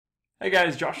Hey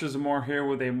guys, Joshua Zamora here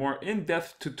with a more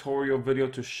in-depth tutorial video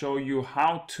to show you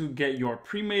how to get your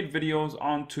pre-made videos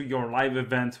onto your live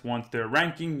events once they're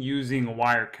ranking using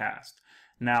WireCast.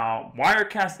 Now,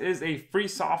 WireCast is a free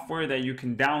software that you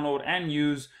can download and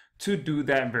use to do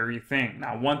that very thing.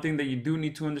 Now, one thing that you do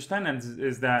need to understand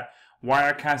is that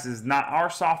WireCast is not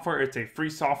our software. It's a free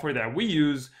software that we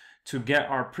use to get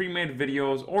our pre-made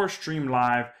videos or stream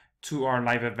live to our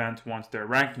live events once they're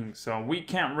ranking. So we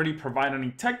can't really provide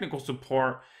any technical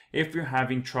support if you're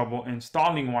having trouble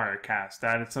installing WireCast.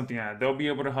 That is something that they'll be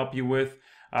able to help you with.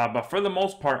 But for the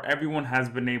most part, everyone has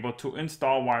been able to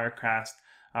install WireCast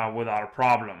without a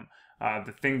problem.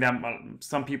 The thing that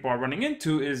some people are running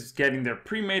into is getting their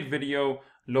pre-made video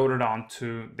loaded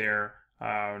onto their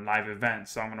live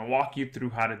events. So I'm going to walk you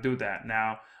through how to do that.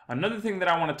 Now, another thing that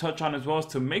I want to touch on as well is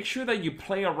to make sure that you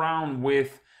play around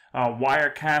with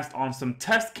WireCast on some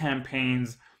test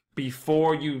campaigns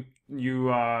before you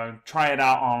try it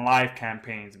out on live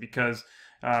campaigns, because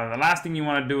the last thing you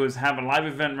want to do is have a live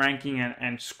event ranking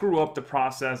and screw up the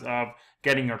process of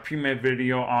getting your pre-made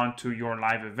video onto your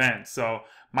live event. So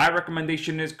my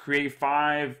recommendation is create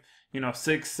 5,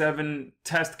 6, 7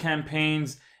 test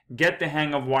campaigns, get the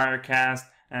hang of WireCast,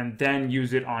 and then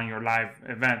use it on your live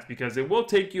events, because it will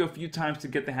take you a few times to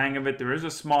get the hang of it. There is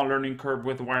a small learning curve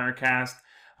with WireCast.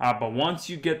 But once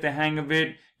you get the hang of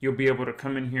it, you'll be able to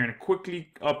come in here and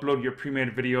quickly upload your pre-made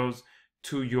videos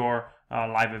to your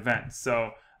live events.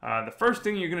 So the first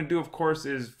thing you're going to do, of course,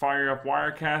 is fire up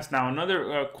WireCast. Now,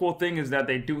 another cool thing is that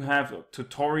they do have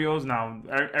tutorials. Now,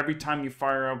 every time you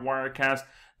fire up WireCast,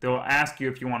 they'll ask you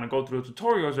if you want to go through the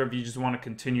tutorials or if you just want to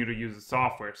continue to use the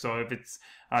software. So if it's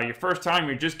your first time,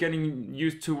 you're just getting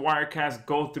used to WireCast,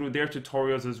 go through their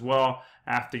tutorials as well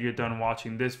after you're done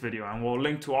watching this video. And we'll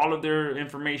link to all of their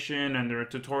information and their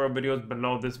tutorial videos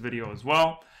below this video as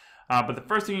well. But the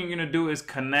first thing you're going to do is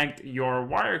connect your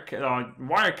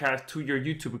WireCast to your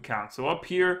YouTube account. So up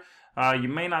here, you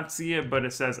may not see it, but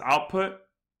it says output.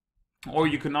 Or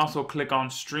you can also click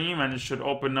on stream and it should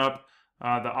open up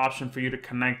the option for you to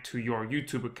connect to your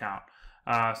YouTube account.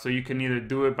 So you can either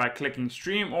do it by clicking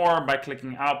stream or by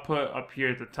clicking output up here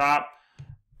at the top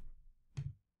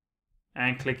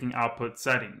and clicking output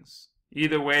settings.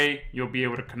 Either way, you'll be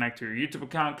able to connect to your YouTube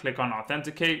account. Click on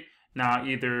authenticate. Now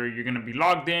either you're going to be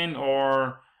logged in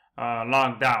or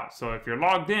logged out. So if you're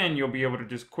logged in, you'll be able to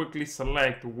just quickly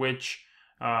select which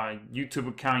YouTube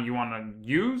account you want to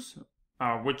use,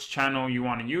 which channel you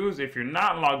want to use. If you're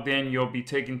not logged in, you'll be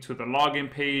taken to the login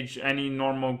page. Any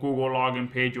normal Google login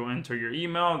page, you'll enter your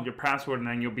email, your password, and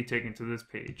then you'll be taken to this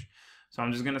page. So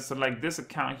I'm just going to select this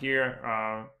account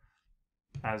here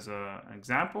as an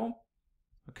example.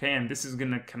 Okay, and this is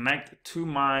going to connect to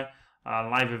my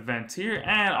live events here,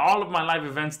 and all of my live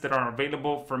events that are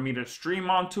available for me to stream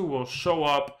onto will show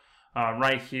up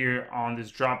right here on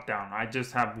this drop down. I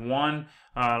just have one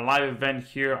live event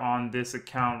here on this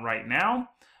account right now,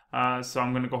 so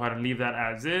I'm going to go ahead and leave that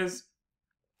as is.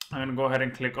 I'm going to go ahead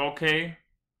and click OK.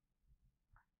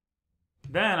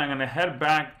 Then I'm going to head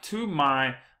back to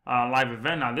my live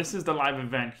event. Now this is the live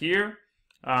event here,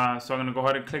 so I'm going to go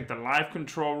ahead and click the live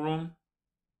control room.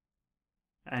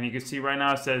 And you can see right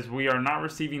now it says we are not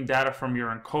receiving data from your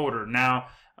encoder. Now,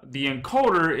 the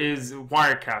encoder is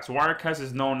WireCast. WireCast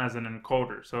is known as an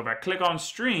encoder. So if I click on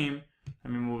stream,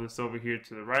 let me move this over here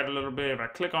to the right a little bit. If I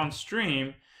click on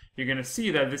stream, you're going to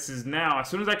see that this is now, as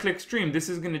soon as I click stream, this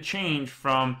is going to change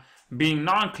from being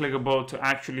non-clickable to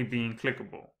actually being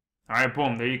clickable. All right,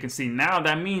 boom. There you can see. Now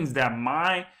that means that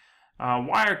my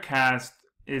WireCast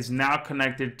is now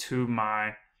connected to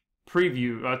my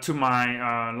preview, to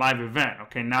my live event.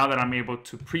 Okay, now that I'm able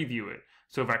to preview it.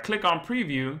 So if I click on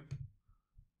preview,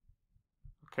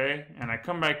 okay, and I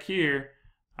come back here,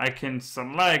 I can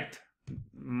select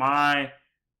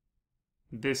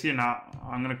this here. Now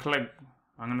I'm gonna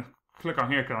click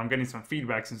on here because I'm getting some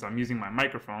feedback since I'm using my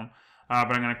microphone.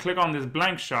 But I'm gonna click on this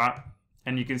blank shot,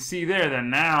 and you can see there that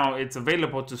now it's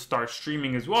available to start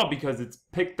streaming as well because it's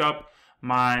picked up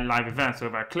my live event. So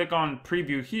if I click on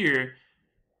preview here,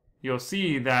 you'll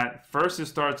see that first it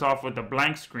starts off with a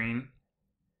blank screen,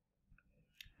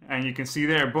 and you can see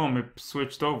there, boom, it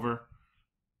switched over.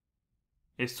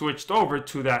 It switched over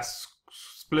to that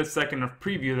split second of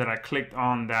preview that I clicked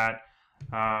on that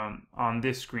on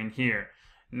this screen here.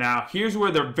 Now here's where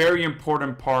the very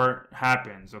important part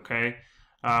happens. Okay,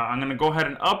 I'm gonna go ahead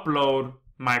and upload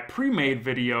my pre-made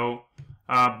video,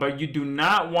 but you do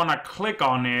not want to click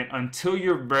on it until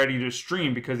you're ready to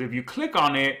stream, because if you click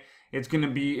on it, it's gonna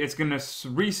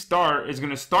restart. It's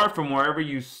gonna start from wherever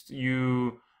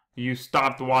you you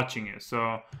stopped watching it.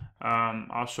 So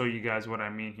I'll show you guys what I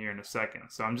mean here in a second.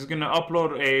 So I'm just going to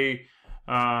upload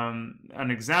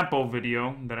an example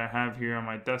video that I have here on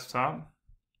my desktop.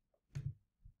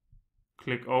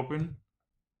 Click open.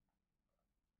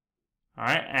 All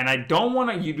right,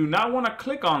 and you do not want to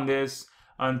click on this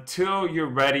until you're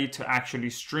ready to actually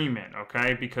stream it,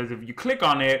 okay? Because if you click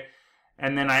on it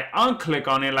and then I unclick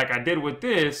on it like I did with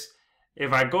this,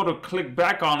 if I go to click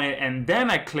back on it and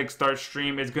then I click start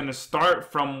stream, it's going to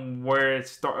start from where it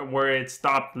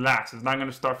stopped last. It's not going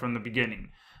to start from the beginning.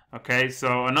 Okay,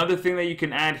 so another thing that you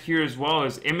can add here as well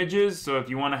is images. So if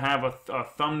you want to have a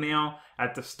thumbnail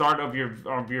at the start of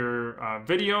your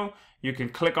video, you can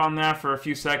click on that for a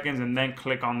few seconds and then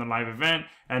click on the live event,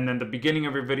 and then the beginning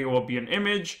of your video will be an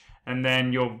image, and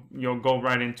then you'll go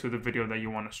right into the video that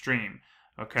you want to stream.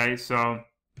 Okay, so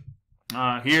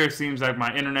here it seems like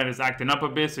my internet is acting up a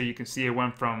bit, so you can see it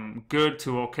went from good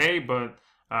to okay, but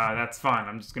that's fine.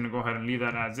 I'm just gonna go ahead and leave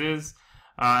that as is.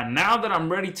 Now that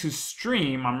I'm ready to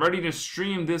stream,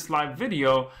 this live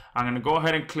video, I'm going to go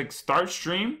ahead and click start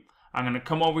stream. I'm going to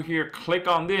come over here, click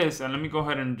on this, and let me go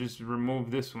ahead and just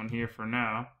remove this one here for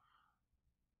now.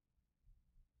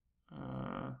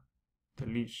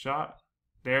 Delete shot.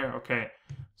 There, okay.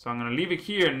 So I'm going to leave it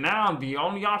here. Now the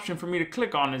only option for me to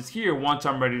click on is here once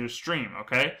I'm ready to stream,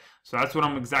 okay? So that's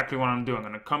exactly what I'm doing.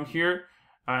 I'm going to come here,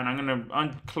 and I'm going to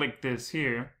unclick this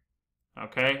here.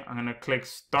 Okay, I'm gonna click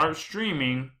start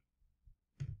streaming,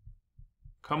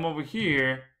 come over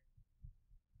here,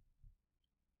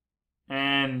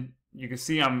 and you can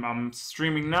see I'm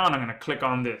streaming now, and I'm gonna click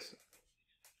on this.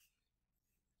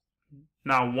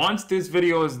 Now once this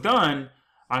video is done,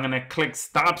 I'm gonna click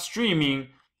stop streaming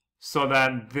so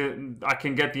that I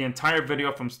can get the entire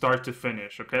video from start to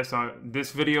finish. Okay, so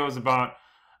this video is about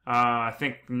I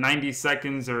think 90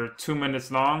 seconds or 2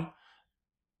 minutes long.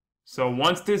 So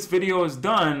once this video is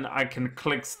done, I can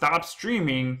click stop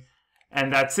streaming,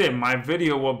 and that's it. My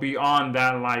video will be on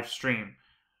that live stream.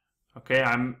 Okay,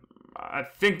 I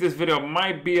think this video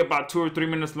might be about 2 or 3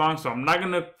 minutes long, so I'm not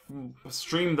gonna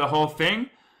stream the whole thing.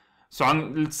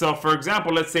 So for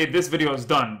example, let's say this video is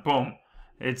done. Boom,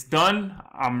 it's done.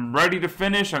 I'm ready to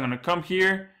finish. I'm gonna come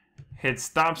here, hit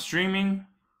stop streaming,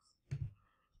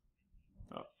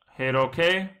 hit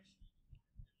OK,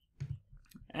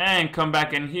 and come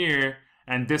back in here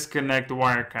and disconnect the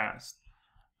WireCast.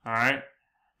 All right,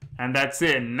 and that's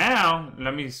it. Now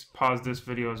let me pause this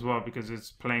video as well because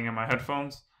it's playing in my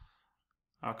headphones.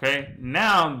 Okay,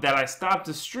 now that I stopped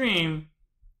the stream,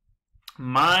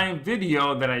 my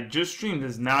video that I just streamed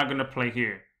is now going to play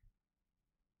here.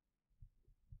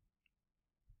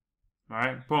 All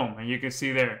right, boom, and you can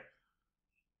see there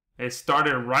it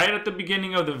started right at the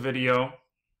beginning of the video.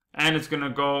 And it's going to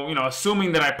go, you know,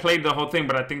 assuming that I played the whole thing,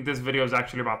 but I think this video is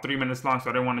actually about 3 minutes long, so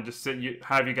I didn't want to just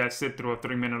have you guys sit through a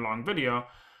 3 minute long video.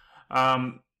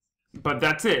 But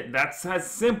that's it. That's as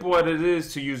simple as it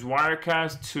is to use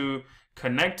WireCast to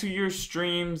connect to your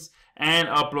streams and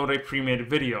upload a pre-made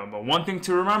video. But one thing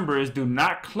to remember is do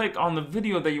not click on the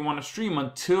video that you want to stream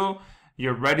until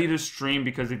you're ready to stream,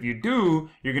 because if you do,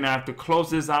 you're going to have to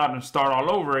close this out and start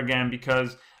all over again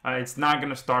because it's not going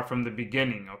to start from the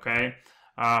beginning, okay?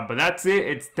 But that's it.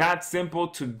 It's that simple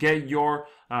to get your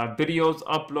videos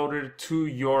uploaded to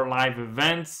your live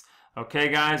events. Okay,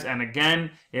 guys. And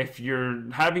again, if you're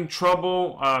having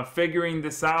trouble figuring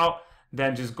this out,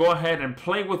 then just go ahead and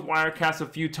play with WireCast a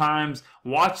few times.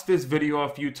 Watch this video a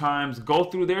few times. Go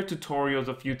through their tutorials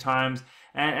a few times.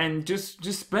 And just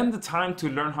spend the time to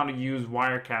learn how to use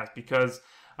WireCast, because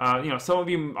you know, some of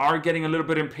you are getting a little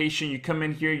bit impatient. You come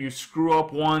in here, you screw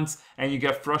up once, and you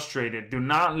get frustrated. Do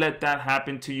not let that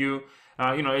happen to you.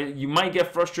 You know, you might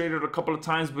get frustrated a couple of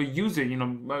times, but use it. You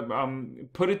know,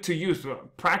 put it to use.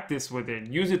 Practice with it.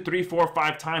 Use it 3, 4,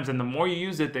 5 times, and the more you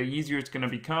use it, the easier it's going to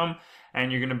become.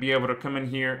 And you're going to be able to come in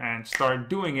here and start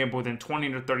doing it within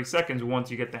 20 to 30 seconds once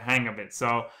you get the hang of it.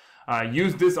 So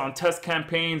use this on test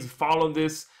campaigns. Follow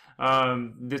this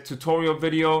tutorial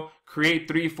video. Create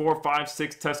 3, 4, 5,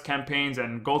 6 test campaigns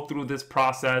and go through this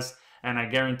process, and I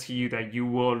guarantee you that you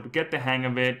will get the hang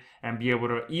of it and be able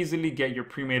to easily get your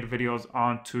pre-made videos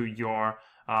onto your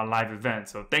live event.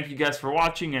 So thank you guys for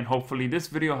watching, and hopefully this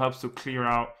video helps to clear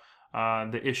out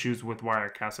the issues with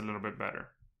WireCast a little bit better.